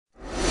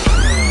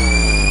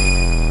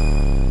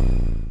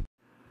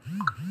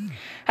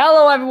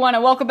Hello everyone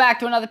and welcome back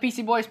to another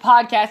PC Boys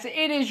podcast.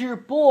 It is your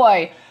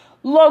boy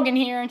Logan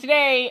here, and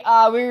today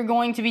we're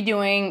going to be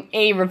doing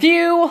a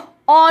review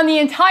on the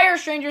entire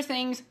Stranger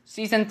Things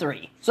Season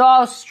 3. So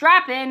I'll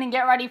strap in and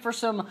get ready for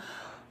some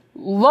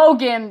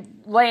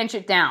Logan laying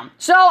shit down.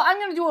 So I'm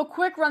going to do a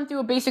quick run through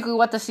of basically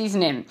what the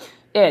season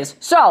is.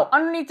 So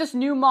underneath this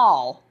new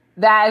mall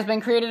that has been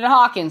created at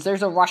Hawkins,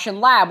 there's a Russian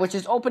lab, which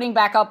is opening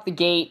back up the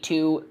gate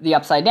to the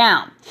Upside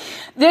Down.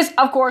 This,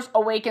 of course,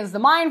 awakens the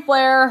Mind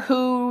Flayer,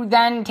 who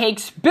then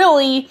takes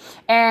Billy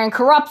and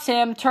corrupts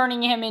him,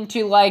 turning him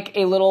into, like,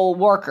 a little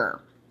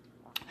worker.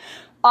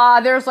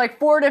 There's, like,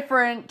 4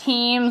 different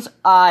teams.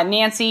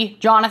 Nancy,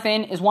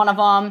 Jonathan is one of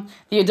them.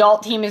 The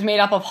adult team is made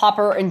up of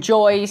Hopper and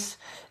Joyce.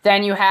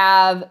 Then you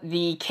have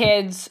the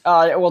kids,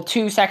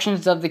 2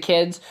 sections of the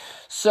kids.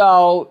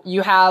 So,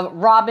 you have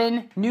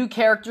Robin, new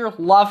character,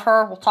 love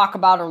her, we'll talk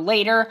about her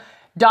later.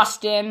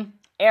 Dustin,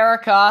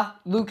 Erica,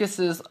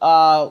 Lucas's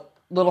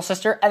little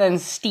sister, and then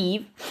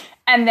Steve.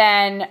 And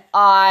then,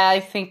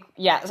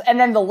 and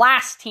then the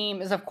last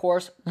team is, of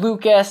course,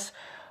 Lucas,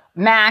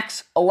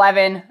 Max,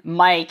 11,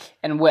 Mike,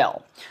 and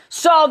Will.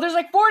 So, there's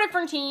like 4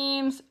 different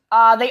teams.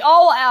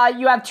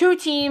 You have 2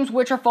 teams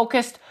which are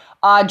focused,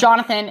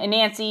 Jonathan and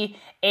Nancy,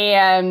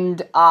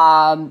 and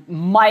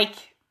Mike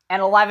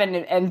and 11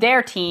 and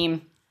their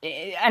team,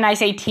 and I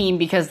say team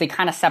because they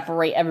kind of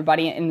separate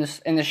everybody in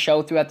this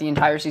show throughout the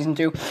entire season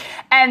 2.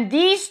 And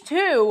these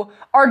 2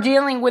 are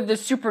dealing with the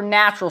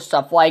supernatural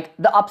stuff, like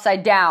the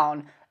Upside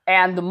Down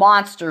and the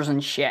monsters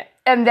and shit.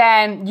 And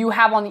then you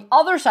have on the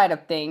other side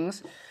of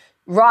things,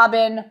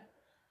 Robin.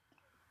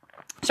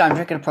 So I'm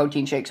drinking a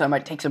protein shake, so I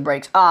might take some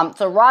breaks.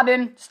 So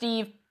Robin,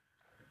 Steve,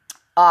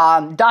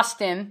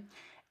 Dustin,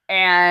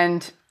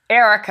 and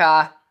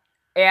Erica,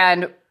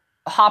 and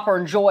Hopper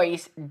and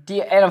Joyce,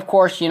 and of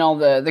course, you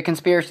know, the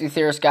conspiracy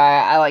theorist guy,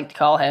 I like to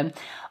call him,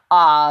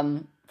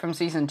 from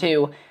season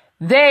 2,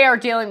 they are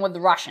dealing with the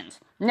Russians.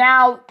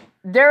 Now,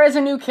 there is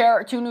 2 new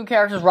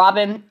characters,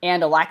 Robin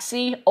and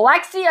Alexei.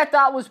 Alexei, I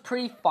thought, was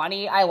pretty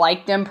funny. I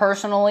liked him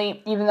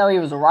personally, even though he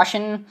was a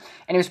Russian, and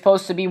he was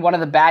supposed to be one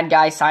of the bad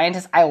guy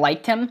scientists. I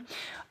liked him,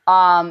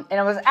 and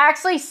it was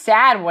actually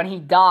sad when he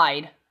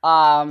died.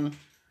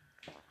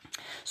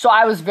 So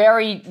I was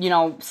very,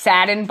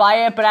 saddened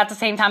by it, but at the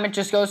same time, it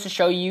just goes to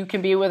show you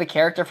can be with a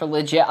character for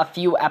legit a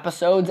few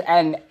episodes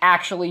and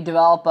actually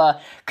develop a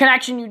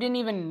connection you didn't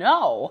even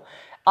know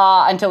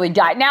until he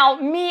died. Now,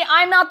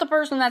 I'm not the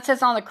person that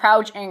sits on the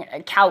couch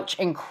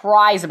and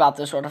cries about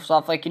this sort of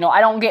stuff. Like,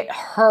 I don't get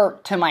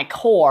hurt to my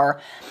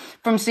core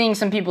from seeing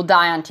some people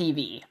die on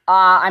TV.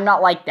 I'm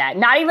not like that.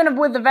 Not even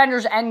with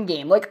Avengers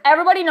Endgame. Like,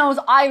 everybody knows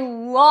I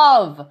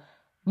love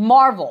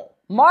Marvel.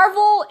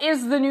 Marvel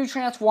is the new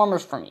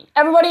Transformers for me.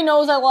 Everybody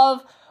knows I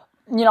love,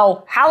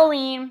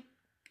 Halloween,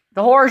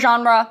 the horror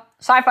genre,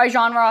 sci-fi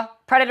genre,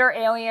 Predator,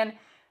 Alien,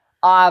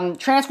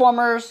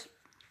 Transformers,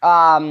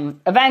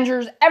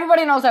 Avengers.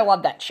 Everybody knows I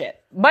love that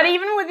shit. But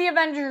even with the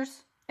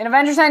Avengers, in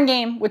Avengers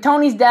Endgame, with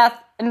Tony's death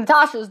and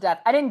Natasha's death,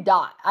 I didn't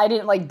die. I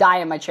didn't, die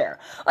in my chair.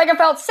 Like, I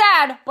felt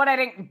sad, but I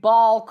didn't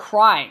bawl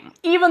crying.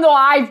 Even though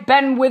I've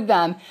been with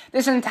them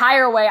this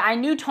entire way, I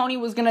knew Tony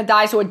was gonna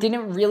die, so it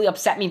didn't really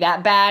upset me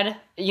that bad.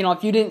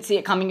 If you didn't see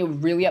it coming, it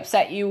would really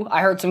upset you.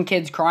 I heard some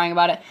kids crying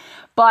about it.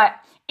 But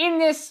in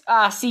this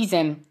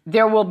season,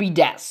 there will be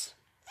deaths.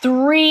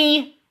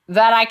 3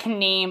 that I can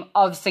name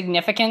of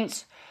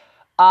significance.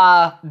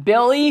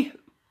 Billy,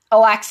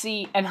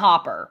 Alexei, and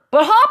Hopper.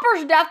 But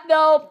Hopper's death,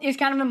 though, is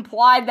kind of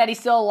implied that he's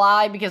still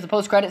alive because the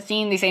post-credit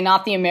scene, they say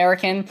not the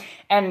American,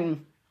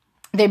 and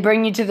they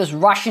bring you to this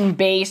Russian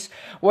base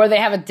where they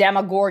have a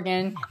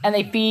Demogorgon, and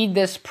they feed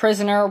this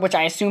prisoner, which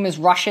I assume is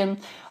Russian,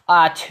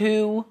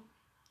 to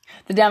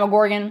the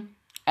Demogorgon,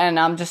 and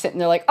I'm just sitting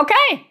there like,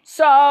 okay,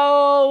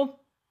 so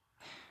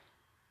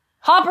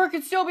Hopper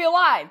could still be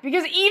alive,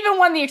 because even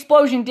when the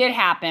explosion did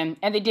happen,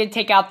 and they did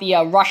take out the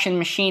Russian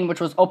machine, which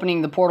was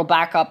opening the portal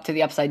back up to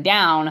the Upside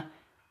Down,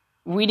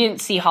 we didn't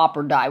see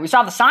Hopper die. We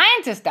saw the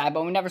scientist die,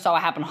 but we never saw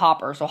what happened to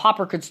Hopper, so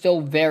Hopper could still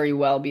very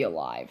well be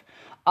alive.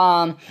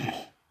 But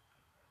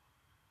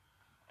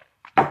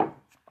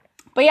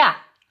yeah,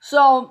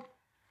 so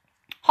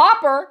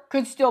Hopper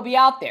could still be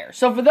out there.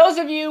 So for those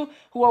of you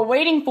who are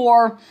waiting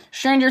for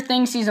Stranger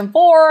Things Season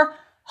 4,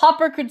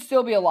 Hopper could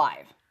still be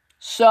alive.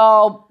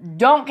 So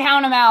don't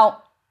count him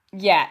out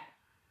yet.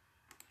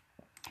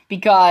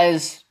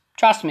 Because,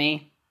 trust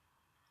me,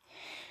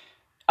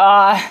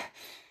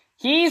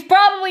 he's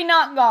probably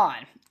not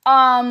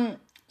gone.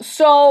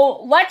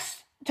 So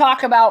let's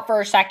talk about for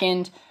a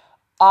second,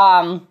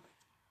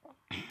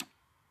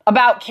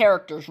 about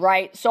characters,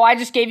 right? So I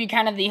just gave you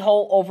kind of the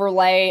whole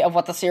overlay of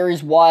what the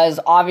series was.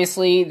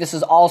 Obviously, this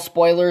is all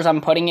spoilers.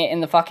 I'm putting it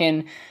in the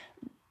fucking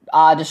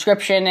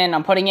description, and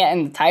I'm putting it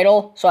in the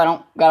title, so I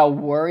don't gotta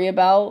worry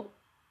about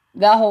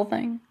that whole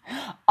thing.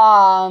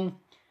 But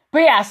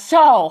yeah,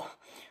 so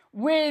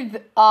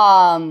with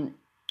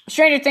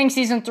Stranger Things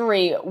Season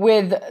 3,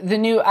 with the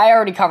new, I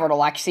already covered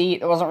Alexei.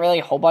 There wasn't really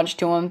a whole bunch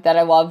to him that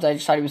I loved. I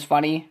just thought he was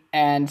funny,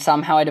 and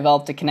somehow I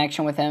developed a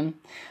connection with him.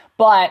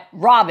 But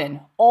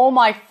Robin, oh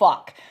my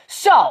fuck.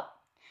 So,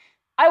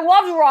 I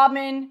loved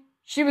Robin.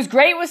 She was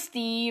great with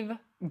Steve.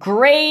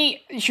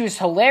 Great. She was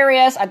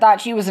hilarious. I thought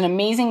she was an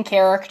amazing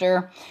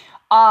character.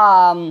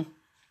 And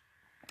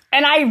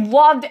I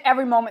loved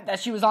every moment that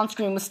she was on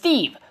screen with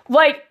Steve.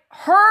 Like,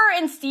 her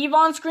and Steve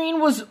on screen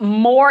was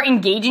more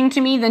engaging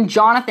to me than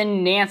Jonathan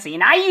and Nancy.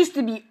 And I used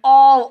to be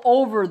all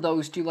over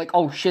those two. Like,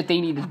 oh shit,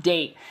 they need a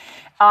date.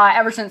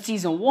 Ever since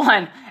season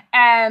 1.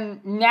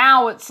 And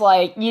now it's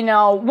like, when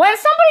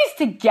somebody's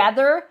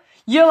together,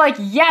 you're like,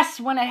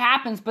 yes, when it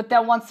happens, but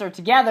then once they're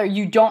together,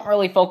 you don't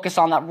really focus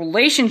on that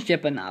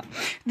relationship enough.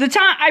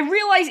 I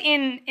realize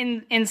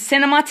in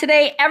cinema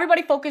today,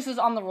 everybody focuses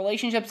on the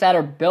relationships that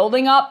are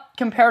building up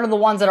compared to the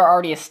ones that are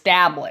already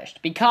established,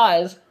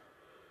 because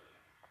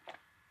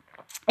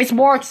it's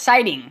more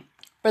exciting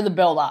for the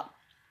build up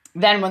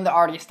than when they're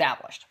already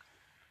established.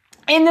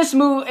 In this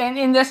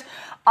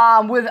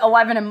with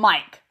Eleven and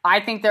Mike, I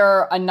think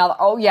they're another.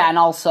 Oh yeah, and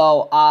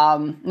also,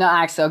 no,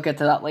 actually, I'll get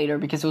to that later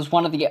because it was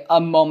one of the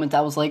moments I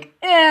was like,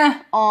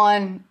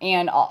 on,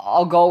 and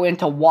I'll go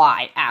into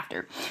why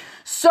after.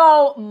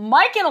 So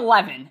Mike and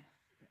Eleven,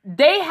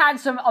 they had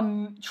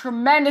some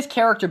tremendous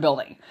character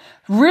building,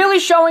 really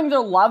showing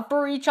their love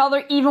for each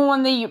other, even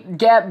when they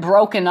get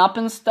broken up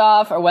and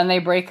stuff, or when they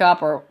break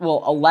up, or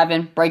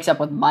Eleven breaks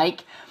up with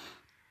Mike.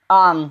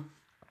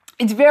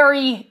 It's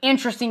very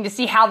interesting to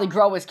see how they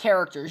grow as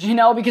characters,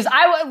 because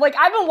I've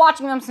been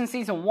watching them since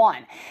season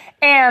 1,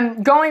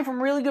 and going from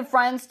really good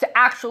friends to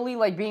actually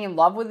being in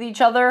love with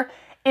each other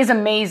is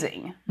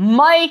amazing.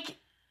 Mike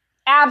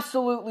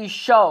absolutely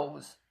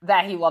shows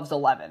that he loves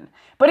Eleven,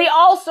 but he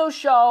also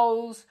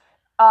shows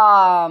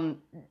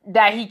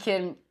that he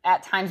can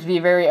at times be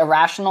very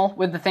irrational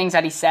with the things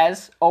that he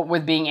says, or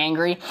with being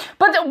angry.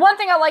 But the one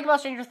thing I like about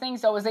Stranger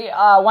Things, though, is they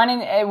went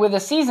in with a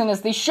season,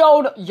 is they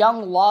showed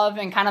young love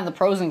and kind of the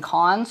pros and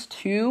cons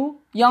to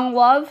young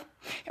love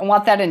and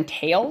what that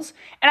entails.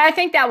 And I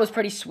think that was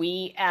pretty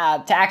sweet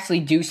to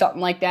actually do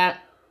something like that.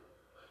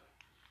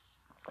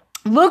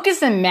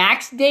 Lucas and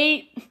Max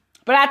date,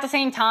 but at the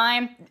same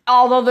time,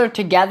 although they're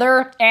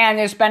together, and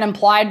it's been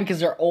implied because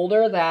they're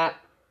older that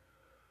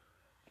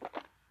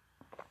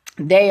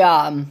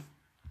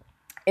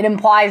it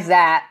implies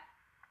that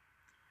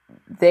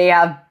they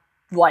have,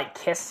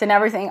 kissed and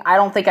everything. I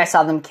don't think I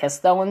saw them kiss,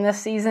 though, in this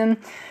season.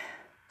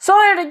 So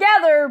they're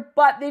together,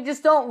 but they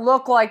just don't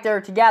look like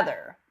they're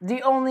together.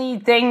 The only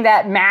thing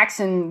that Max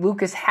and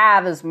Lucas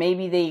have is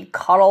maybe they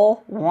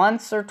cuddle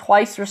once or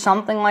twice or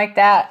something like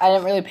that. I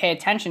didn't really pay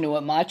attention to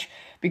it much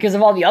because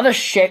of all the other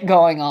shit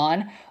going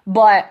on.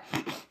 But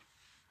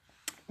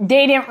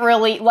they didn't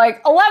really,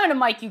 11 and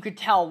Mike, you could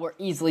tell, were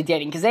easily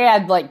dating, because they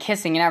had,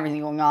 kissing and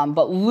everything going on,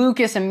 but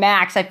Lucas and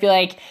Max, I feel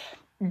like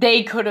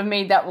they could have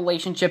made that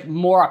relationship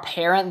more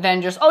apparent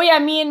than just, oh yeah,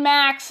 me and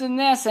Max and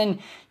this, and,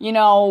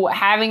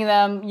 having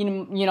them,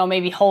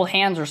 maybe hold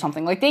hands or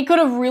something. They could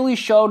have really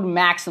showed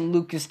Max and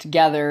Lucas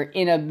together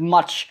in a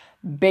much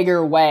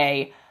bigger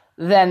way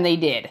than they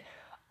did.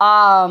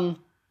 Also,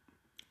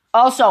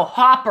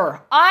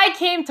 Hopper. I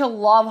came to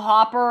love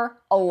Hopper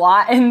a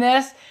lot in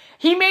this.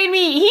 He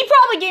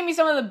probably gave me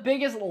some of the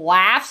biggest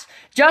laughs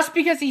just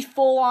because he's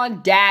full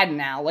on dad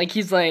now.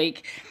 He's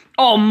like,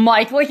 oh,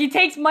 Mike. He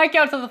takes Mike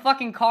out to the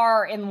fucking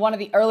car in one of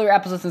the earlier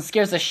episodes and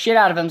scares the shit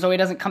out of him so he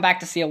doesn't come back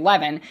to see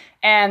 11.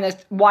 And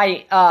that's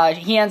why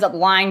he ends up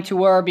lying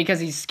to her because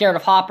he's scared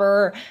of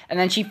Hopper. And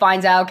then she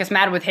finds out, gets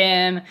mad with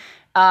him,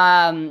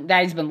 that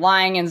he's been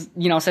lying and,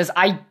 says,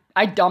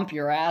 I dump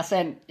your ass.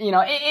 And,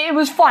 it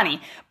was funny.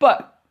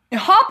 But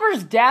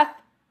Hopper's death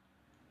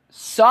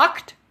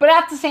sucked, but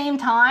at the same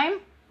time,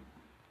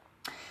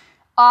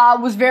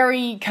 was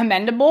very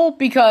commendable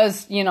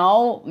because,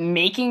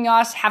 making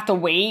us have to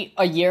wait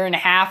a year and a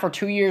half or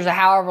 2 years or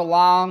however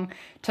long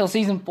till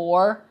season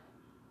 4,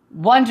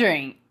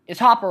 wondering, is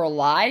Hopper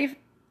alive,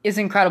 is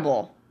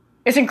incredible.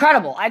 It's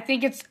incredible. I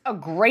think it's a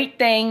great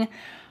thing,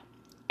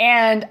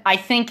 and I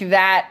think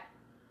that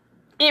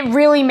it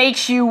really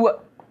makes you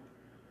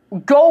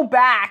go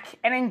back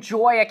and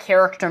enjoy a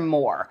character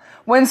more.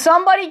 When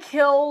somebody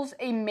kills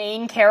a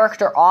main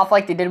character off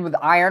like they did with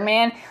Iron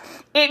Man,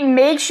 it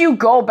makes you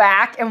go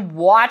back and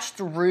watch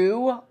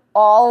through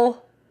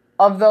all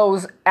of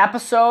those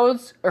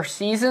episodes or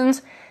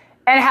seasons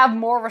and have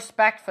more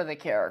respect for the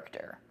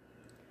character.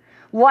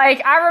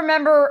 I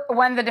remember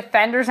when The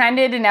Defenders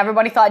ended and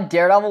everybody thought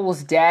Daredevil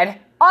was dead.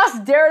 Us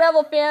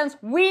Daredevil fans,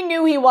 we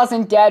knew he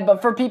wasn't dead,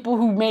 but for people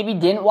who maybe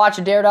didn't watch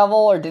Daredevil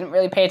or didn't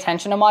really pay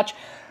attention to much,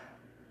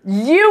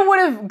 you would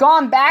have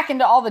gone back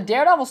into all the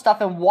Daredevil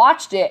stuff and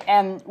watched it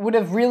and would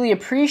have really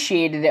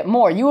appreciated it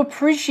more. You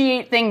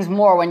appreciate things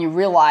more when you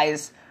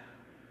realize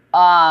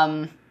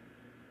when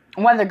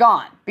they're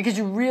gone, because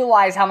you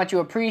realize how much you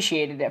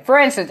appreciated it. For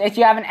instance, if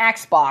you have an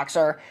Xbox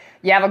or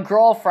you have a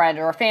girlfriend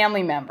or a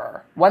family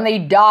member, when they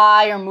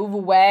die or move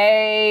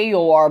away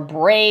or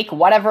break,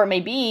 whatever it may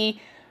be,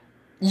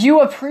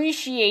 you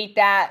appreciate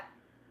that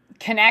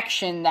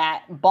connection,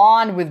 that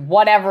bond with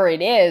whatever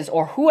it is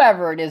or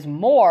whoever it is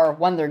more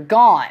when they're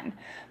gone,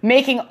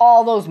 making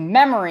all those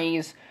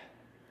memories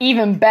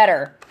even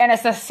better. And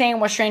it's the same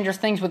with Stranger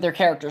Things with their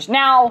characters.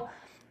 Now,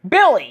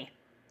 Billy,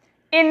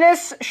 in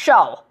this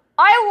show,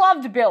 I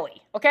loved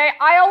Billy, okay?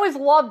 I always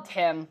loved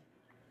him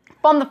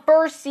from the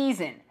first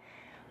season.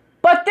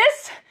 But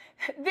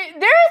there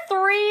are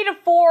 3 to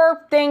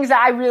 4 things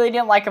that I really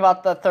didn't like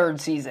about the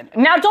third season.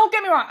 Now, don't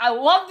get me wrong. I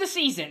love the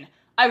season.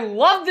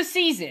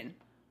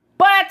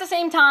 But at the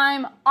same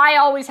time, I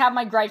always have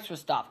my gripes with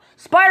stuff.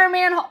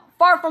 Spider-Man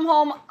Far From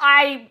Home,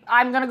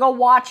 I'm going to go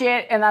watch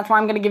it, and that's why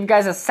I'm going to give you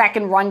guys a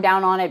second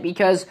rundown on it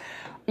because,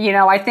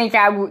 I think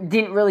I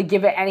didn't really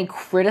give it any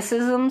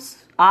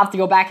criticisms. I'll have to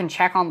go back and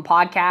check on the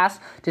podcast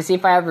to see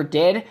if I ever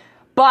did.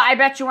 But I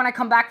bet you when I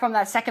come back from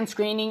that second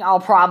screening, I'll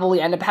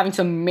probably end up having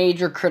some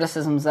major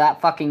criticisms of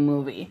that fucking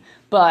movie.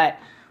 But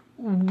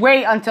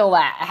wait until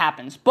that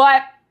happens.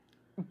 But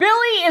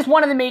Billy is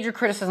one of the major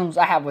criticisms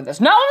I have with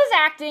this. Not with his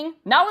acting,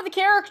 not with the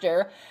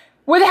character,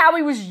 with how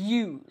he was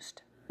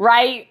used,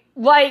 right?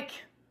 Like,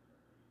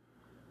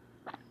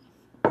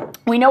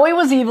 we know he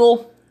was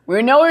evil.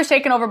 We know he was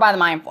taken over by the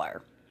Mind Flayer.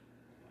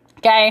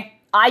 Okay?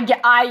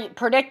 I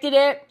predicted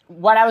it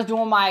when I was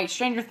doing my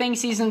Stranger Things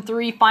Season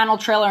 3 final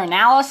trailer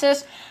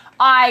analysis.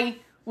 I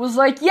was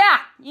like, yeah,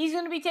 he's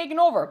going to be taken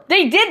over.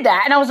 They did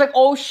that, and I was like,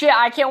 oh shit,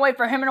 I can't wait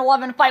for him and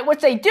Eleven to fight,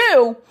 which they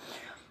do.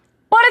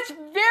 But it's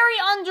very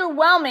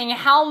underwhelming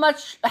how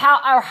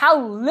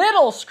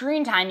little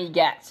screen time he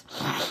gets.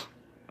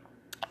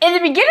 In the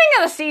beginning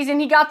of the season,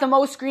 he got the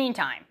most screen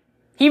time.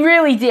 He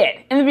really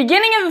did. In the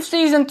beginning of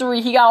Season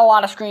 3, he got a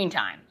lot of screen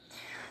time.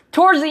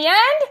 Towards the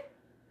end,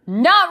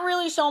 not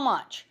really so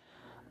much.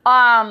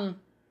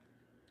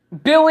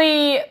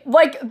 Billy,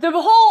 like,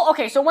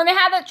 so when they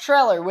had that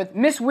trailer with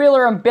Miss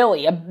Wheeler and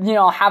Billy,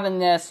 having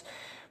this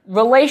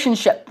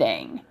relationship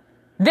thing,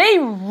 they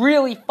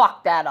really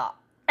fucked that up.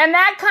 And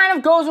that kind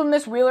of goes with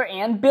Miss Wheeler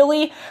and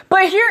Billy.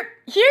 But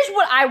here's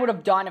what I would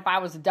have done if I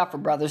was the Duffer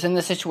Brothers in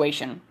this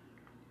situation.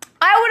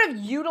 I would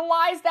have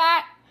utilized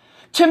that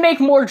to make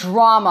more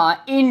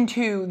drama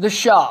into the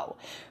show.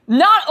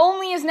 Not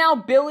only is now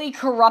Billy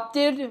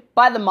corrupted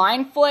by the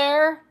Mind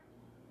Flayer,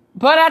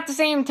 but at the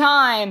same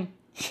time,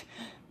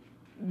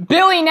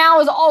 Billy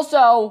now is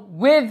also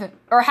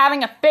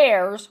having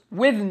affairs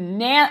with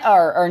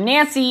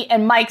Nancy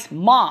and Mike's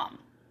mom.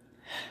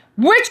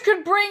 Which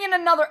could bring in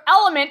another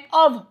element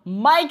of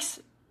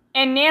Mike's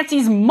and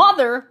Nancy's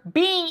mother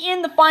being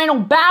in the final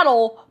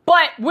battle,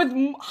 but with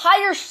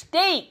higher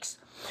stakes.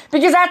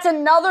 Because that's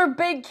another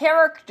big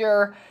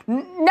character,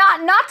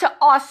 not to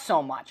us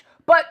so much,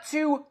 but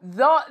to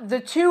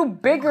the 2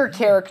 bigger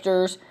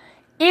characters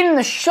in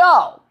the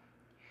show.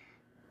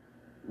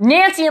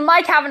 Nancy and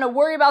Mike having to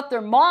worry about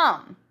their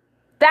mom.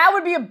 That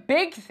would be a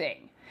big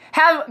thing.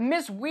 Have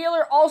Miss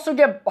Wheeler also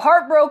get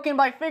heartbroken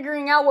by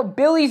figuring out what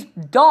Billy's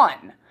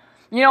done.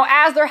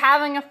 As they're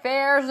having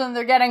affairs and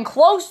they're getting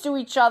close to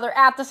each other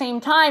at the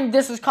same time,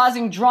 this is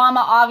causing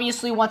drama,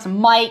 obviously, once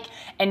Mike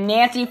and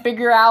Nancy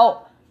figure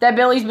out that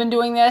Billy's been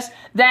doing this.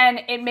 Then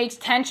it makes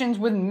tensions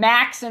with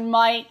Max and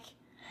Mike.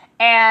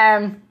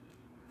 And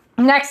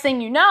next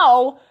thing you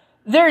know,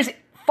 there's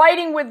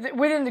fighting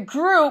within the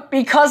group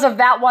because of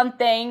that one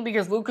thing,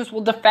 because Lucas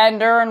will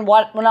defend her and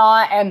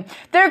whatnot, and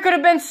there could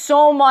have been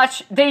so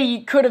much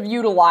they could have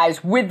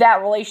utilized with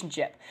that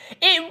relationship.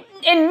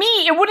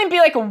 It wouldn't be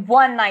like a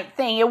one-night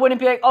thing. It wouldn't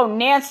be like, oh,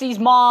 Nancy's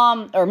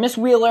mom, or Miss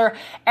Wheeler,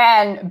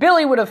 and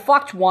Billy would have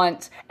fucked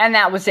once, and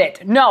that was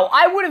it. No,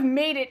 I would have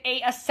made it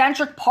a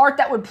eccentric part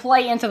that would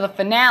play into the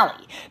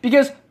finale,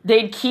 because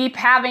they'd keep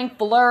having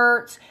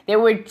flirts, they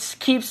would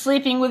keep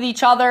sleeping with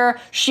each other,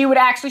 she would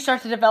actually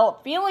start to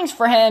develop feelings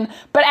for him,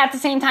 but at the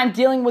same time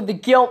dealing with the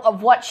guilt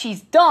of what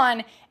she's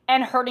done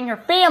and hurting her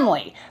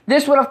family.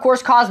 This would, of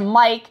course, cause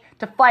Mike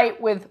to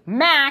fight with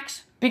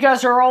Max,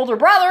 because her older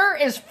brother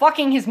is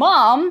fucking his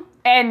mom,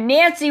 and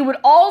Nancy would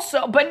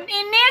also, but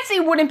Nancy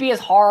wouldn't be as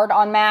hard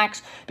on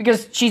Max,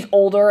 because she's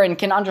older and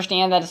can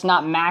understand that it's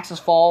not Max's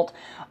fault.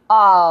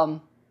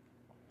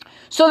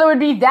 So there would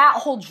be that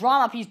whole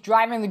drama piece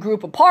driving the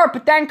group apart,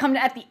 but then come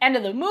at the end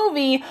of the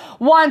movie,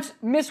 once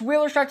Miss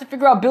Wheeler starts to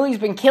figure out Billy's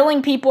been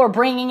killing people or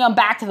bringing them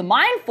back to the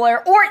Mind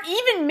Flayer, or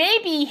even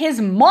maybe his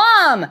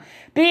mom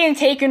being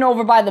taken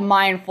over by the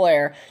Mind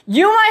Flayer,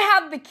 you might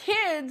have the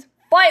kids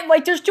fight.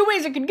 Like, there's 2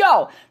 ways it could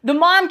go. The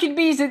mom could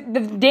be the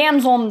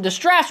damsel in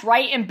distress,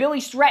 right? And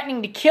Billy's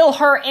threatening to kill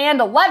her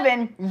and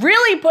Eleven,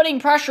 really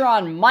putting pressure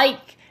on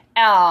Mike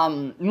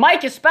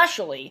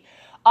especially,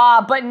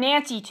 but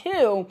Nancy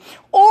too.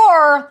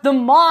 Or the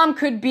mom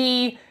could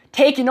be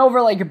taken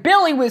over like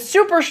Billy with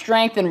super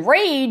strength and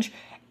rage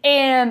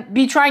and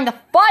be trying to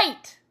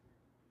fight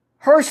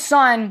her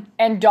son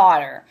and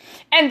daughter.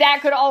 And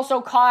that could also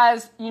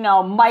cause,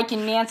 Mike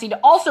and Nancy to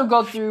also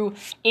go through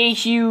a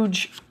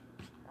huge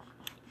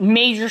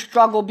major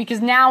struggle,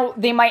 because now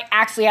they might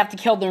actually have to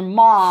kill their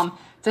mom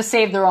to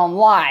save their own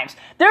lives.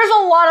 There's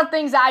a lot of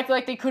things that I feel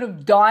like they could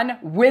have done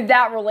with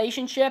that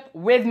relationship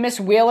with Miss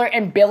Wheeler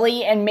and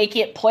Billy and make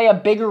it play a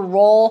bigger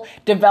role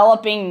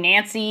developing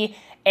Nancy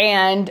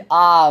and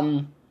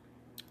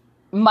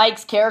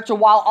Mike's character,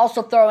 while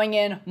also throwing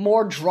in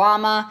more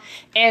drama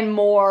and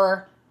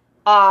more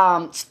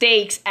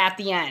stakes at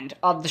the end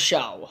of the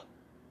show.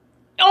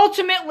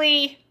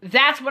 Ultimately,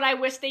 that's what I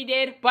wish they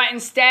did, but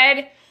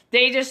instead,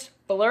 they just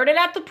flirted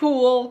at the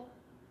pool,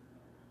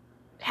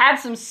 had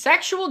some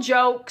sexual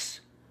jokes,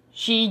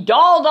 she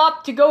dolled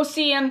up to go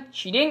see him,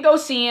 she didn't go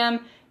see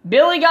him,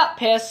 Billy got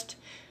pissed,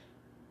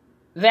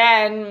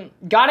 then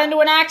got into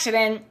an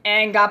accident,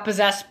 and got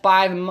possessed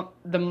by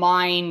the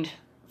Mind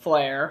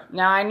Flayer.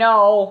 Now, I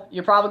know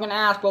you're probably going to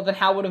ask, well, then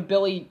how would have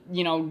Billy,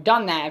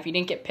 done that if he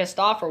didn't get pissed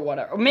off or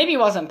whatever? Or maybe he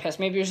wasn't pissed,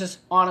 maybe he was just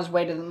on his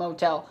way to the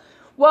motel.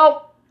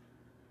 Well,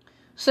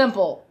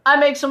 simple. I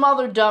make some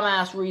other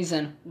dumbass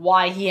reason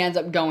why he ends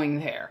up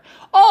going there.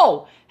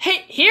 Oh,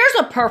 hey, here's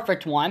a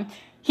perfect one.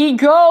 He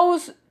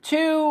goes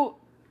to,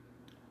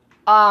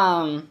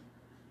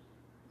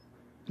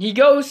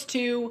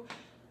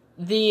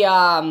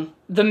 the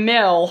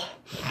mill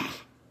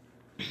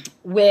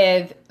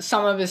with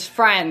some of his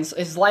friends,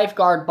 his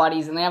lifeguard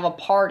buddies, and they have a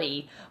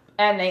party,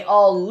 and they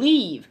all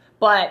leave.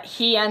 But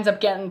he ends up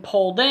getting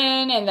pulled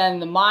in, and then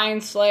the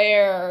Mind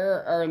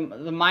Flayer,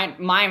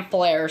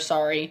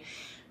 sorry,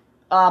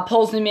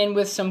 pulls him in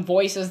with some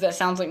voices that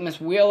sounds like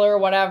Miss Wheeler or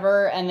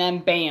whatever, and then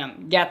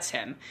bam, gets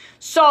him.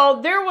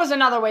 So there was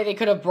another way they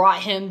could have brought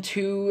him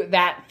to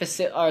that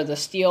the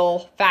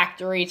steel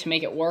factory to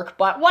make it work,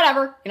 but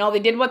whatever. They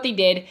did what they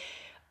did.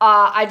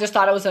 I just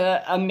thought it was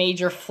a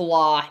major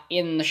flaw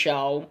in the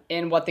show,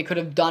 in what they could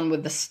have done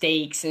with the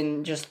stakes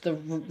and just the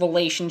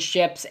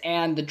relationships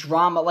and the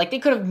drama. Like, they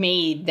could have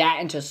made that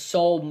into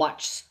so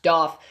much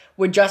stuff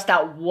with just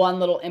that one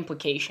little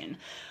implication.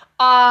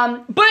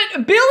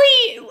 But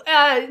Billy,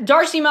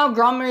 Darcy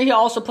Montgomery, he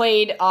also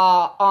played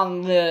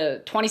on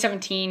the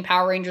 2017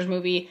 Power Rangers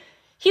movie.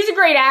 He's a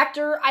great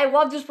actor. I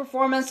loved his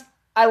performance.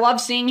 I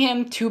love seeing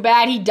him. Too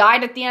bad he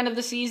died at the end of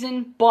the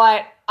season,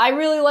 but I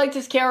really liked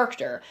his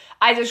character.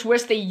 I just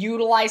wish they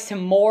utilized him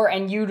more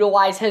and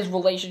utilized his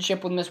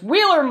relationship with Miss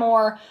Wheeler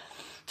more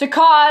to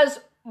cause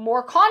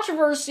more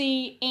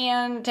controversy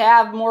and to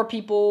have more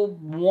people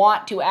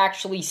want to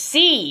actually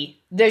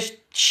see this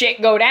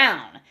shit go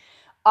down.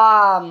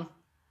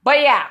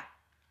 But yeah,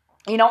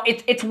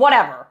 it's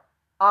whatever.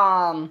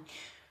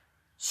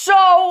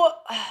 So,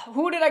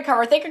 who did I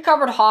cover? I think I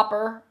covered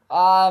Hopper.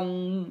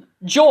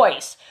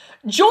 Joyce.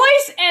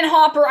 Joyce and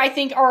Hopper, I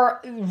think,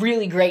 are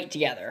really great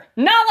together.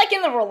 Not like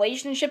in the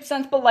relationship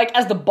sense, but like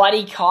as the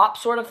buddy cop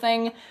sort of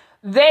thing.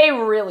 They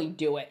really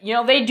do it.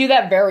 They do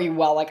that very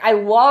well. Like, I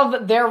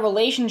love their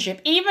relationship.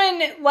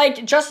 Even,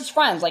 like, just as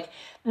friends. Like,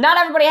 not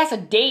everybody has to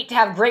date to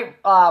have great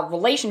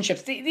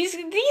relationships.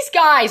 These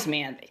guys,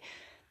 man,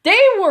 they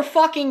were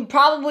fucking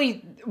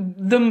probably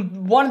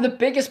one of the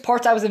biggest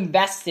parts I was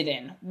invested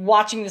in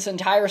watching this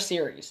entire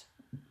series.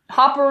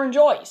 Hopper and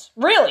Joyce.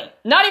 Really.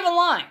 Not even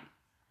lying.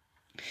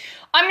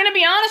 I'm going to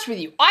be honest with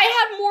you.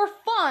 I had more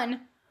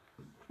fun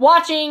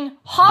watching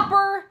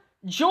Hopper,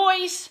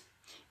 Joyce,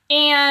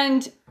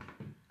 and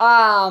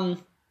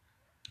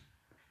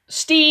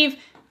Steve,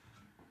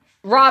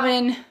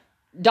 Robin,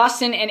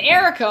 Dustin, and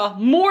Erica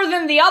more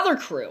than the other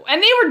crew.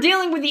 And they were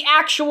dealing with the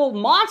actual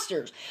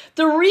monsters.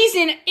 The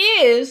reason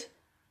is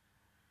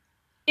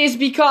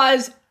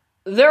because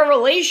their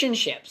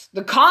relationships,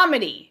 the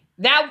comedy,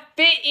 that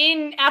fit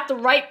in at the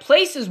right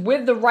places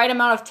with the right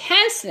amount of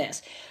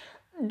tenseness.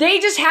 They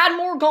just had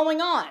more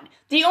going on.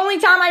 The only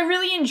time I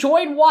really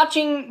enjoyed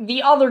watching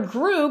the other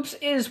groups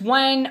is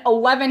when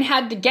 11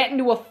 had to get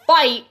into a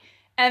fight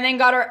and then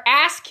got her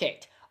ass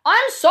kicked.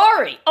 I'm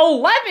sorry,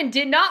 11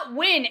 did not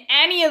win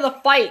any of the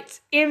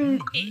fights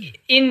in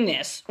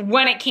this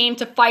when it came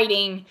to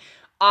fighting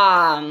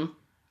Billy.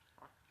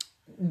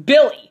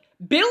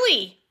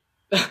 Billy,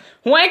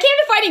 when it came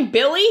to fighting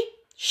Billy,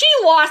 she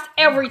lost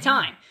every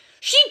time.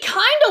 She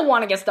kind of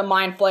won against the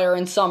Mind Flayer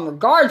in some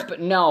regards, but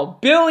no,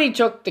 Billy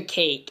took the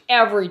cake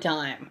every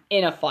time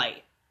in a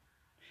fight.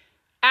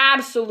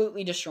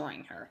 Absolutely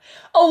destroying her.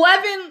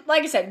 11,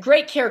 like I said,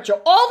 great character.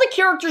 All the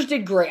characters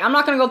did great. I'm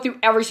not going to go through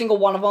every single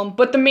one of them,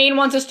 but the main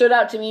ones that stood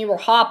out to me were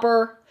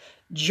Hopper,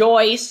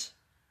 Joyce,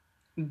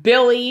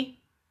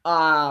 Billy,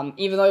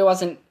 even though he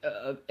wasn't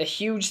a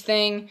huge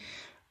thing,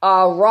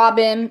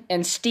 Robin,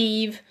 and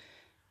Steve.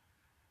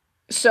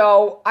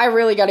 So, I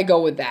really got to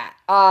go with that.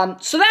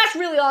 So that's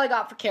really all I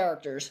got for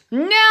characters.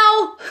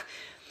 Now,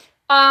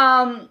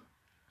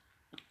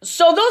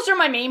 so those are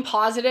my main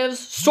positives.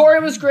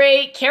 Story was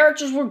great.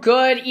 Characters were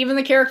good. Even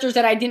the characters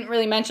that I didn't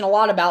really mention a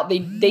lot about, they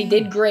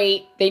did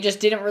great. They just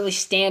didn't really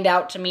stand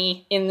out to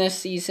me in this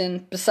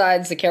season,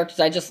 besides the characters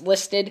I just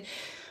listed.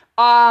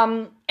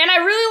 And I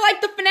really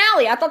liked the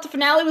finale. I thought the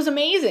finale was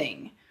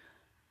amazing.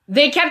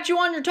 They kept you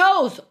on your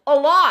toes a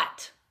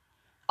lot.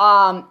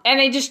 And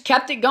they just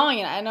kept it going,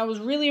 and I was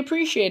really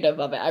appreciative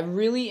of it. I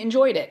really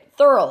enjoyed it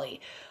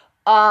thoroughly.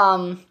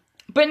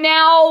 But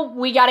now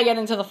we got to get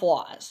into the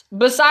flaws.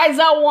 Besides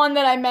that one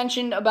that I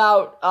mentioned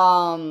about,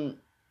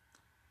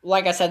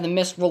 like I said, the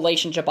missed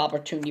relationship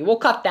opportunity. We'll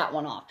cut that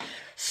one off.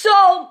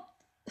 So,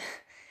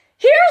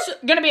 here's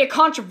going to be a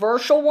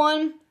controversial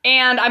one,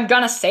 and I'm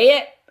going to say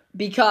it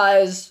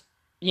because,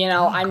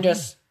 I'm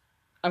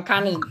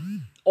kind of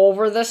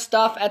over this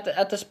stuff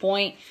at this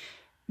point.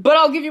 But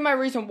I'll give you my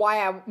reason why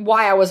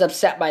I was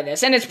upset by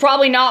this. And it's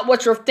probably not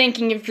what you're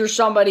thinking if you're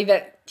somebody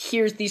that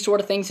hears these sort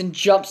of things and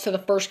jumps to the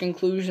first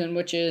conclusion,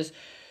 which is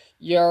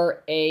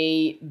you're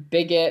a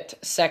bigot,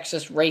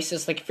 sexist,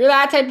 racist. Like, if you're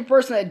that type of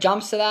person that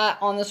jumps to that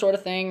on this sort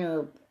of thing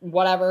or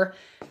whatever,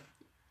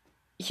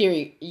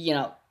 here, you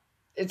know,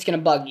 it's going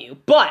to bug you.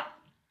 But,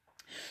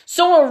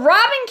 so when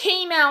Robin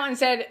came out and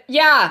said,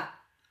 yeah,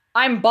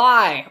 I'm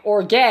bi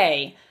or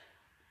gay,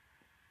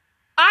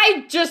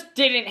 I just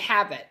didn't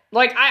have it.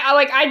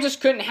 I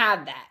just couldn't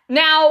have that.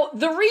 Now,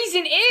 the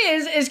reason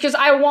is because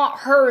I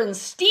want her and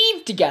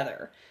Steve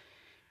together.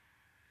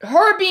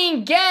 Her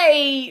being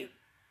gay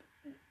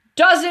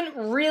doesn't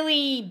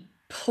really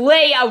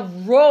play a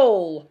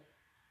role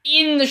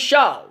in the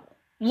show.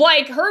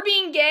 Like, her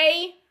being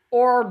gay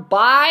or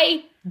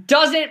bi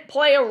doesn't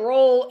play a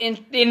role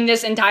in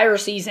this entire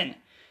season.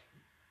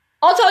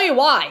 I'll tell you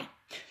why.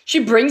 She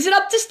brings it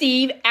up to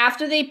Steve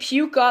after they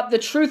puke up the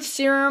truth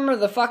serum or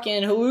the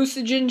fucking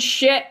hallucinogen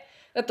shit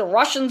that the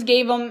Russians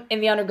gave him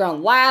in the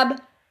underground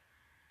lab.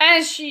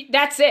 And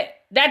that's it.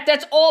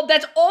 That's all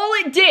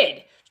it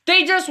did.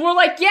 They just were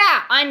like,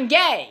 yeah, I'm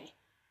gay.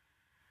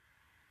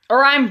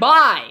 Or I'm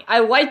bi. I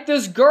like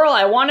this girl.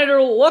 I wanted her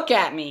to look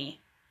at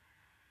me.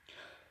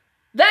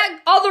 That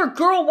other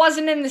girl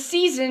wasn't in the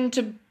season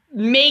to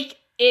make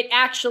it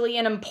actually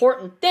an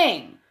important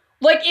thing.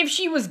 Like, if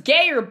she was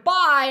gay or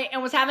bi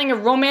and was having a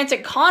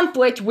romantic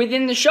conflict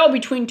within the show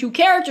between two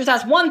characters,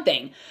 that's one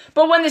thing.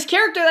 But when this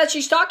character that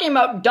she's talking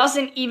about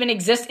doesn't even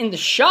exist in the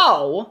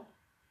show,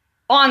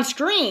 on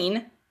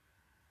screen,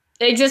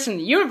 it exists in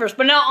the universe,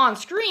 but not on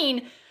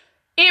screen,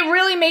 it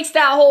really makes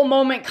that whole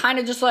moment kind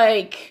of just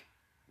like,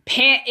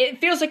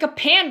 it feels like a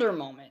pander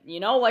moment, you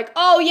know? Like,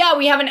 oh yeah,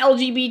 we have an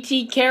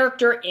LGBT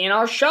character in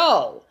our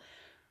show.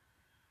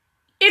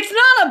 It's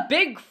not a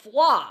big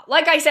flaw.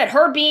 Like I said,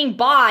 her being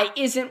bi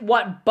isn't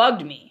what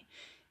bugged me.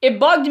 It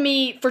bugged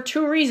me for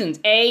two reasons.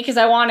 A, because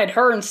I wanted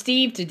her and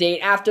Steve to date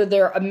after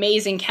their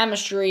amazing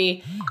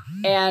chemistry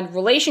and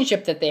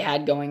relationship that they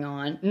had going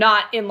on.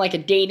 Not in like a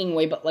dating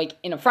way, but like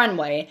in a friend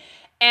way.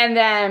 And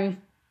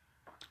then,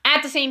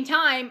 at the same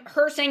time,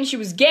 her saying she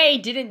was gay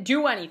didn't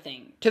do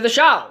anything to the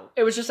show.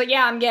 It was just like,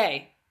 yeah, I'm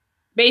gay.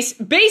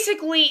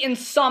 Basically, in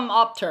sum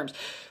up terms.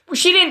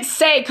 She didn't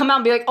come out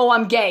and be like, oh,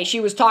 I'm gay. She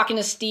was talking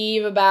to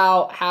Steve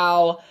about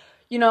how,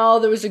 you know,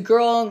 there was a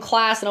girl in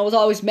class and I was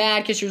always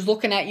mad because she was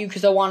looking at you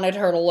because I wanted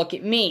her to look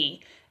at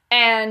me.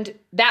 And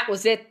that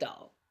was it,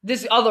 though.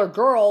 This other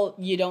girl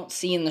you don't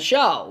see in the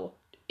show.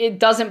 It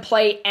doesn't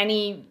play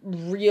any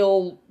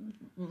real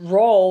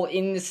role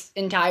in this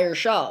entire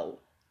show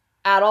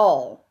at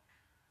all.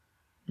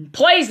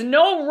 Plays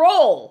no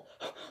role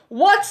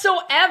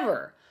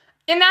whatsoever.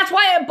 And that's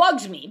why it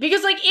bugs me.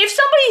 Because, like, if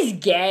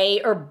somebody's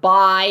gay or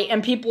bi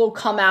and people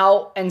come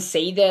out and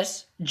say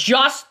this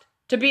just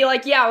to be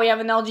like, yeah, we have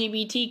an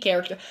LGBT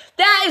character,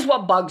 that is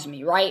what bugs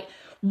me, right?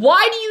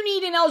 Why do you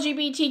need an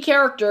LGBT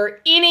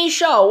character in a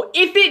show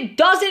if it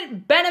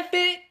doesn't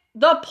benefit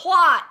the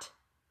plot?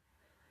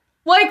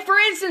 Like, for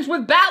instance,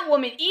 with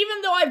Batwoman,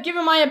 even though I've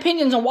given my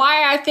opinions on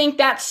why I think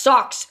that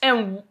sucks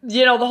and,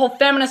 you know, the whole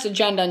feminist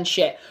agenda and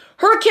shit,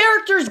 her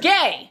character's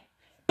gay.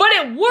 But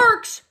it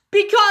works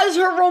because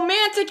her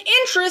romantic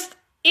interest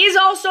is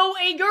also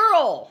a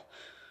girl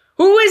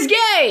who is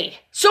gay.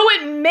 So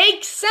it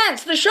makes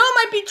sense. The show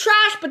might be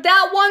trash, but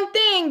that one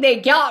thing they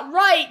got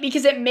right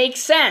because it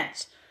makes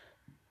sense.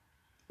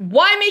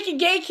 Why make a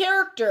gay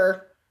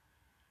character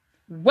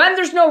when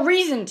there's no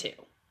reason to?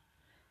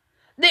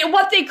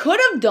 What they could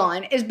have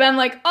done is been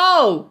like,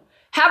 oh,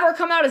 have her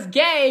come out as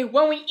gay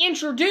when we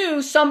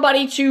introduce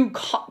somebody to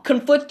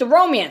conflict the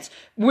romance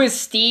with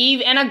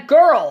Steve and a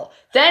girl.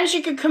 Then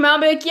she could come out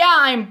and be like, yeah,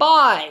 I'm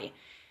bi.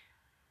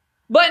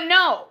 But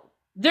no,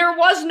 there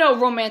was no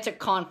romantic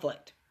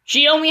conflict.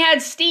 She only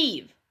had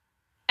Steve.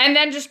 And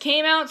then just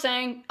came out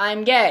saying,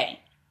 I'm gay.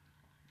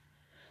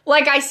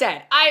 Like I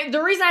said,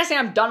 the reason I say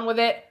I'm done with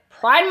it,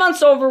 Pride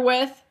Month's over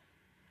with.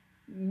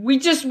 We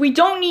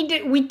don't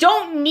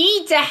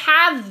need to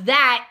have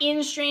that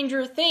in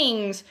Stranger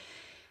Things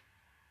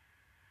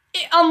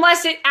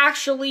unless it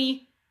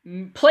actually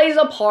plays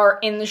a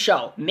part in the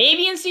show.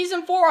 Maybe in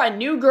season 4, a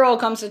new girl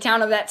comes to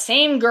town of that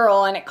same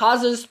girl and it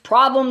causes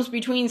problems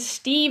between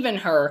Steve and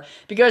her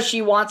because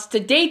she wants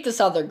to date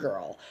this other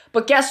girl.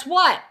 But guess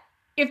what?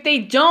 If they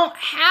don't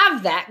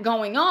have that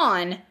going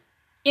on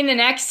in the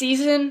next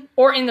season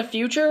or in the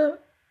future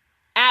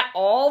at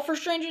all for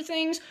Stranger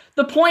Things,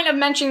 the point of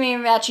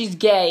mentioning that she's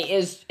gay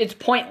it's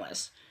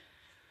pointless.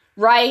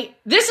 Right?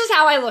 This is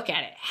how I look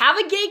at it. Have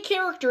a gay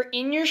character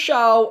in your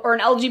show or an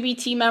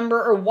LGBT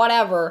member or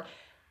whatever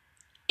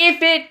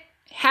if it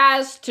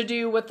has to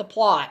do with the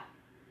plot.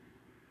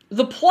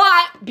 The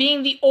plot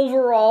being the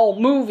overall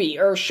movie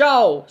or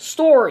show,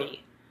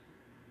 story.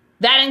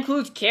 That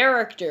includes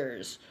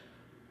characters,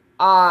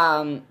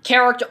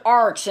 character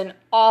arcs and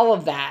all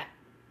of that.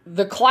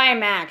 The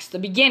climax, the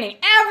beginning,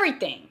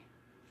 everything.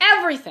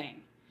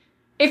 Everything.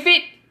 If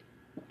it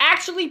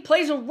actually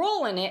plays a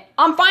role in it,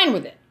 I'm fine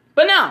with it.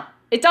 But no,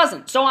 it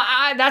doesn't. So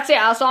that's it.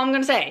 That's all I'm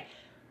going to say.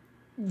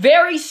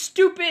 very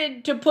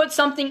stupid to put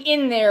something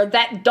in there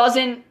that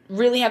doesn't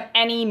really have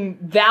any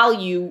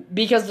value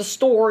because the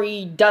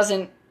story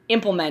doesn't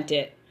implement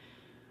it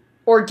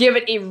or give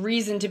it a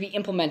reason to be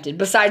implemented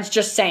besides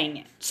just saying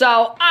it.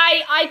 So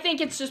I think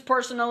it's just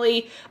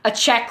personally a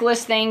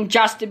checklist thing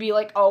just to be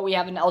like, oh, we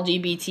have an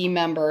LGBT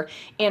member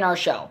in our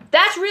show.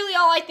 That's really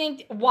all I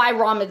think why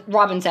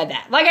Robin said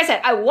that. Like I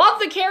said, I love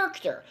the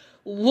character.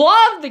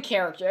 Love the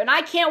character. And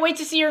I can't wait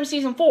to see her in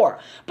season 4.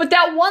 But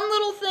that one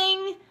little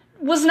thing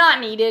was not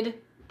needed.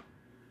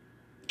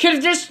 Could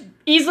have just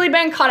easily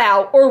been cut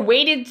out or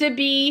waited to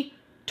be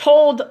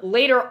told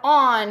later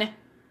on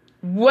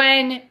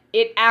when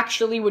it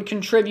actually would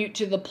contribute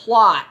to the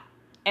plot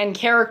and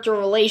character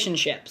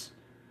relationships.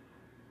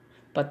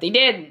 But they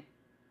didn't.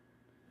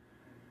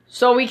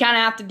 So we kind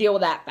of have to deal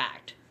with that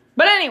fact.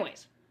 But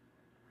anyways.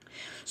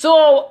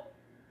 So,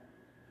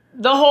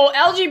 the whole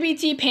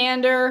LGBT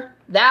pander,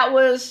 that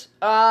was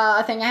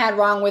a thing I had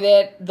wrong with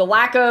it. The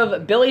lack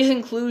of Billy's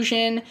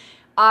inclusion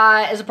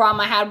is a problem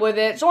I had with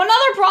it. So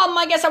another problem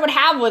I guess I would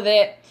have with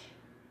it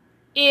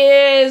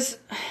is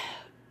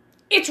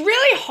it's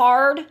really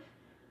hard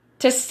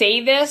to say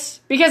this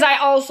because I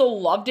also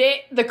loved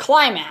it. The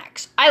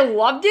climax. I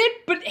loved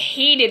it but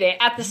hated it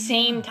at the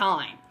same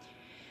time.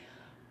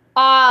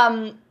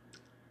 I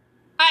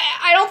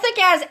don't think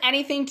it has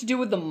anything to do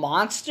with the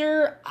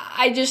monster.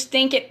 I just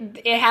think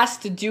it has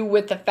to do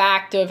with the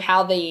fact of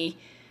how they...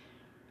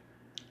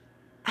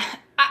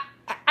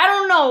 I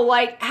don't know,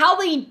 like, how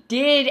they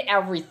did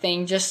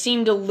everything just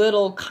seemed a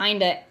little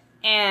kind of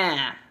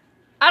I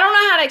don't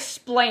know how to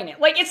explain it.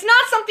 Like, it's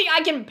not something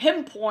I can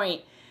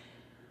pinpoint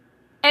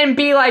and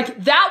be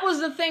like, that was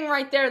the thing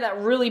right there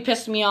that really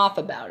pissed me off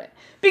about it.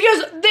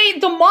 Because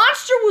the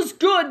monster was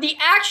good, the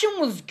action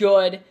was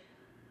good,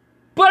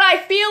 but I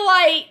feel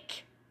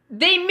like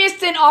they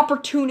missed an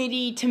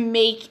opportunity to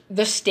make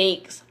the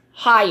stakes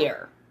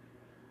higher.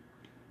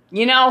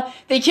 You know,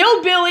 they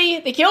killed Billy,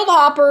 they killed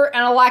Hopper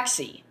and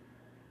Alexei.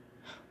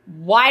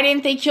 Why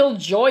didn't they kill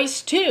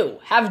Joyce too?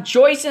 Have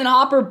Joyce and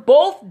Hopper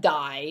both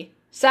die,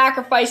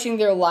 sacrificing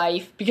their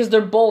life because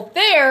they're both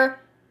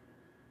there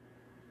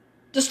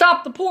to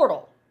stop the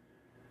portal.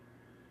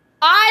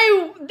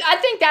 I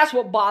think that's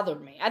what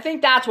bothered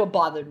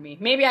me.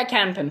 Maybe I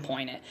can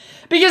pinpoint it.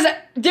 Because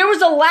there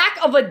was a lack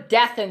of a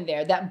death in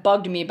there that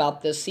bugged me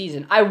about this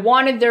season. I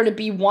wanted there to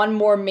be one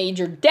more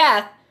major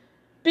death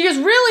because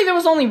really there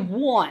was only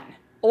one.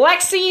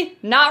 Alexei,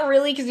 not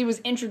really because he was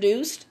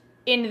introduced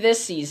into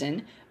this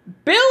season.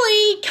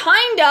 Billy,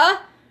 kinda.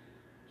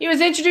 He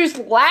was introduced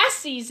last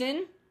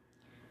season,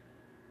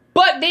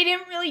 but they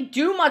didn't really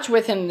do much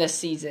with him this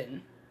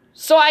season.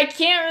 So I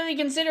can't really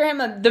consider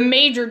him the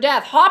major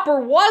death. Hopper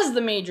was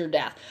the major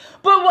death.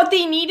 But what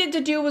they needed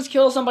to do was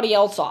kill somebody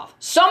else off.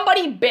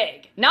 Somebody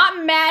big.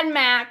 Not Mad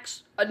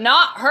Max.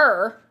 Not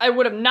her. I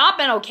would have not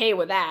been okay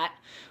with that.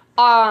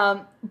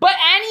 But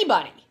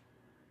anybody.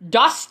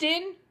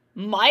 Dustin.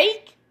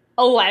 Mike.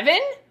 11.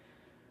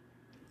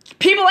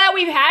 People that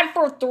we've had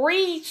for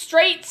 3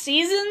 straight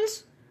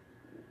seasons.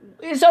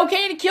 It's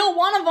okay to kill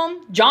one of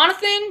them.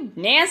 Jonathan.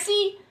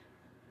 Nancy.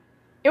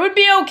 It would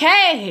be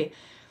okay.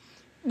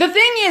 The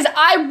thing is,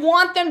 I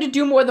want them to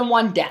do more than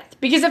one death.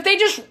 Because if they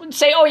just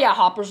say, oh yeah,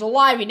 Hopper's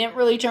alive, he didn't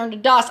really turn to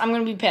dust, I'm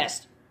going to be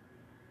pissed.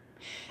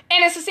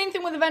 And it's the same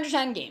thing with Avengers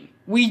Endgame.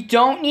 We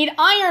don't need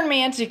Iron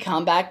Man to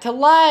come back to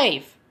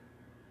life.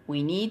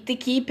 We need to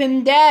keep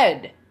him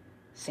dead.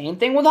 Same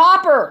thing with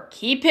Hopper.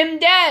 Keep him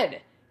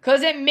dead.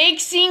 Because it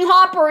makes seeing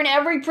Hopper in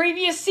every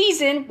previous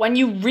season, when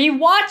you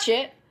rewatch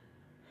it,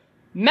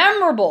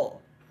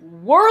 memorable.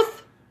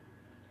 Worth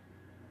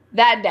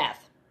that death.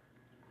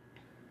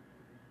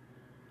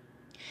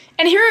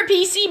 And here at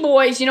PC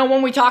Boys, you know,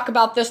 when we talk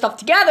about this stuff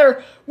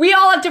together, we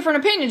all have different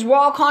opinions. We're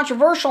all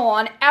controversial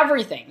on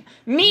everything.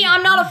 Me,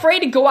 I'm not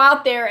afraid to go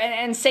out there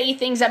and say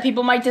things that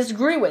people might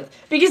disagree with.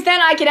 Because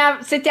then I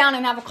can sit down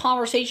and have a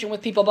conversation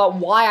with people about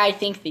why I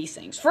think these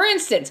things. For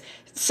instance,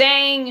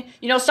 saying,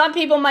 you know, some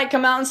people might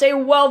come out and say,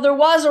 well, there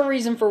was a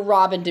reason for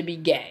Robin to be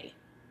gay.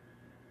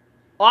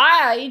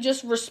 I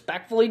just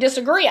respectfully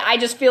disagree. I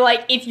just feel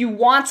like if you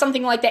want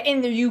something like that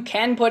in there, you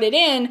can put it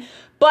in,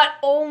 but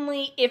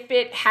only if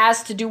it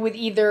has to do with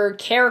either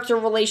character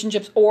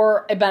relationships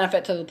or a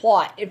benefit to the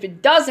plot. If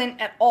it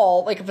doesn't at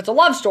all, like if it's a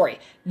love story,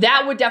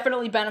 that would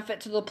definitely benefit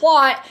to the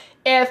plot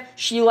if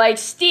she liked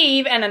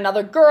Steve and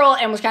another girl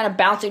and was kind of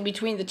bouncing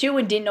between the two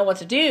and didn't know what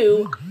to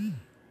do.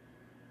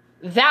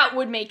 That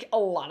would make a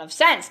lot of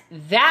sense.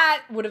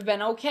 That would have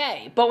been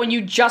okay. But when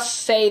you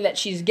just say that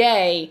she's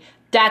gay,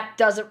 that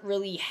doesn't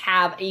really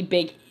have a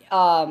big,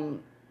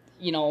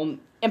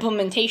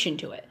 implementation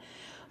to it.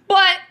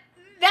 But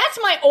that's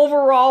my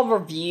overall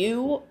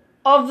review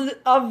of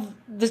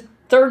the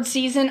third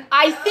season.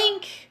 I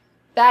think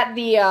that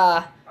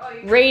the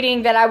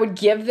rating that I would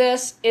give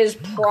this is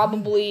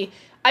probably...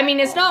 I mean,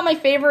 it's not my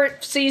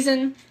favorite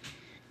season,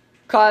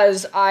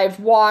 because I've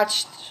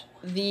watched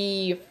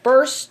the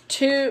first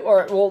two,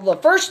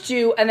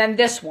 and then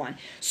this one.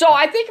 So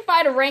I think if I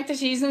had to rank the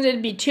seasons,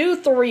 it'd be 2,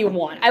 3,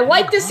 1. I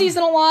like this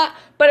season a lot,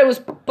 but it was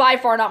by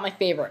far not my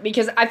favorite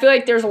because I feel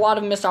like there's a lot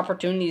of missed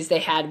opportunities they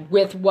had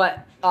with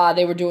what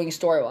they were doing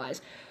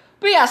story-wise.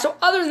 But yeah, so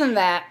other than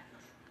that,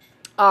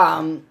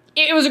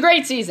 it was a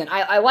great season.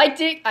 I liked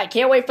it. I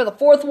can't wait for the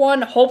fourth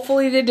one.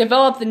 Hopefully they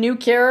develop the new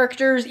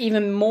characters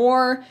even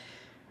more,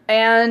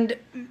 and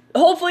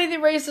hopefully they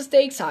raise the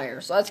stakes higher.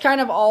 So that's kind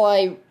of all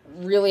I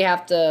really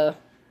have to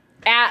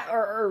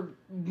or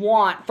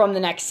want from the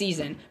next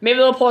season. Maybe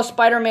they'll pull a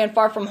Spider-Man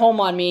Far From Home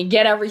on me and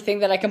get everything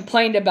that I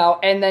complained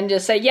about and then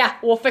just say, yeah,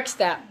 we'll fix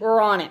that. We're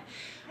on it.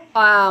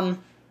 But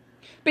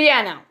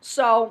yeah, no.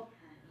 So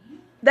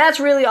that's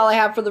really all I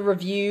have for the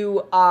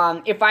review.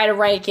 If I had to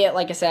rank it,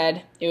 like I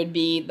said, it would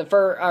be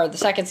the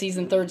second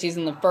season, third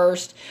season, the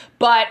first.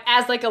 But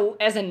as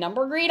a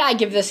number grade, I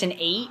give this an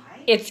 8.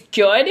 It's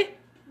good,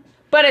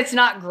 but it's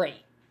not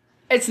great.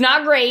 It's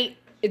not great.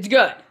 It's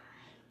good.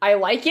 I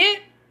like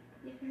it,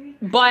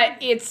 but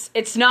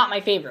it's not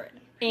my favorite.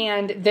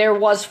 And there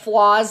was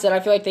flaws that I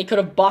feel like they could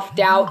have buffed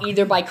out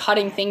either by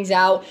cutting things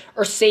out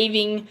or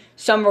saving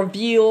some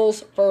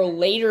reveals for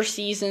later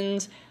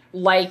seasons,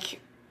 like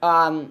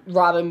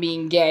Robin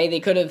being gay. They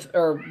could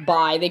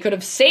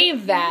have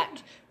saved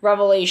that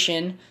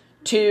revelation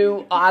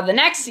to the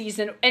next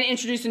season and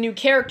introduce a new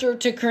character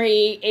to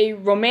create a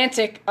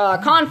romantic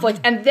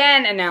conflict and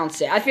then announce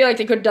it. I feel like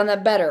they could have done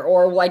that better,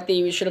 or like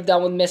they should have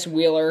done with Miss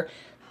Wheeler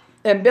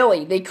and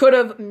Billy. They could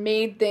have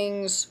made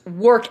things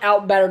work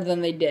out better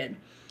than they did.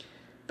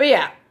 But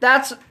yeah,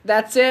 that's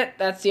it.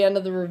 That's the end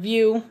of the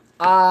review.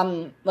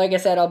 Like I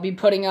said, I'll be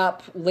putting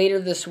up later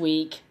this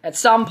week at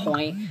some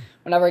point,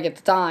 whenever I get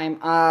the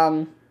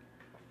time,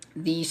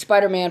 the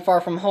Spider-Man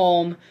Far From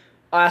Home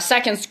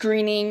second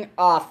screening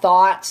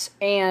thoughts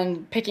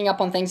and picking up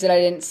on things that I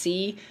didn't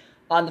see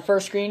on the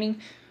first screening.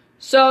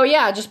 So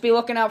yeah, just be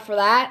looking out for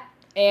that,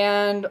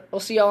 and we'll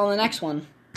see y'all in the next one.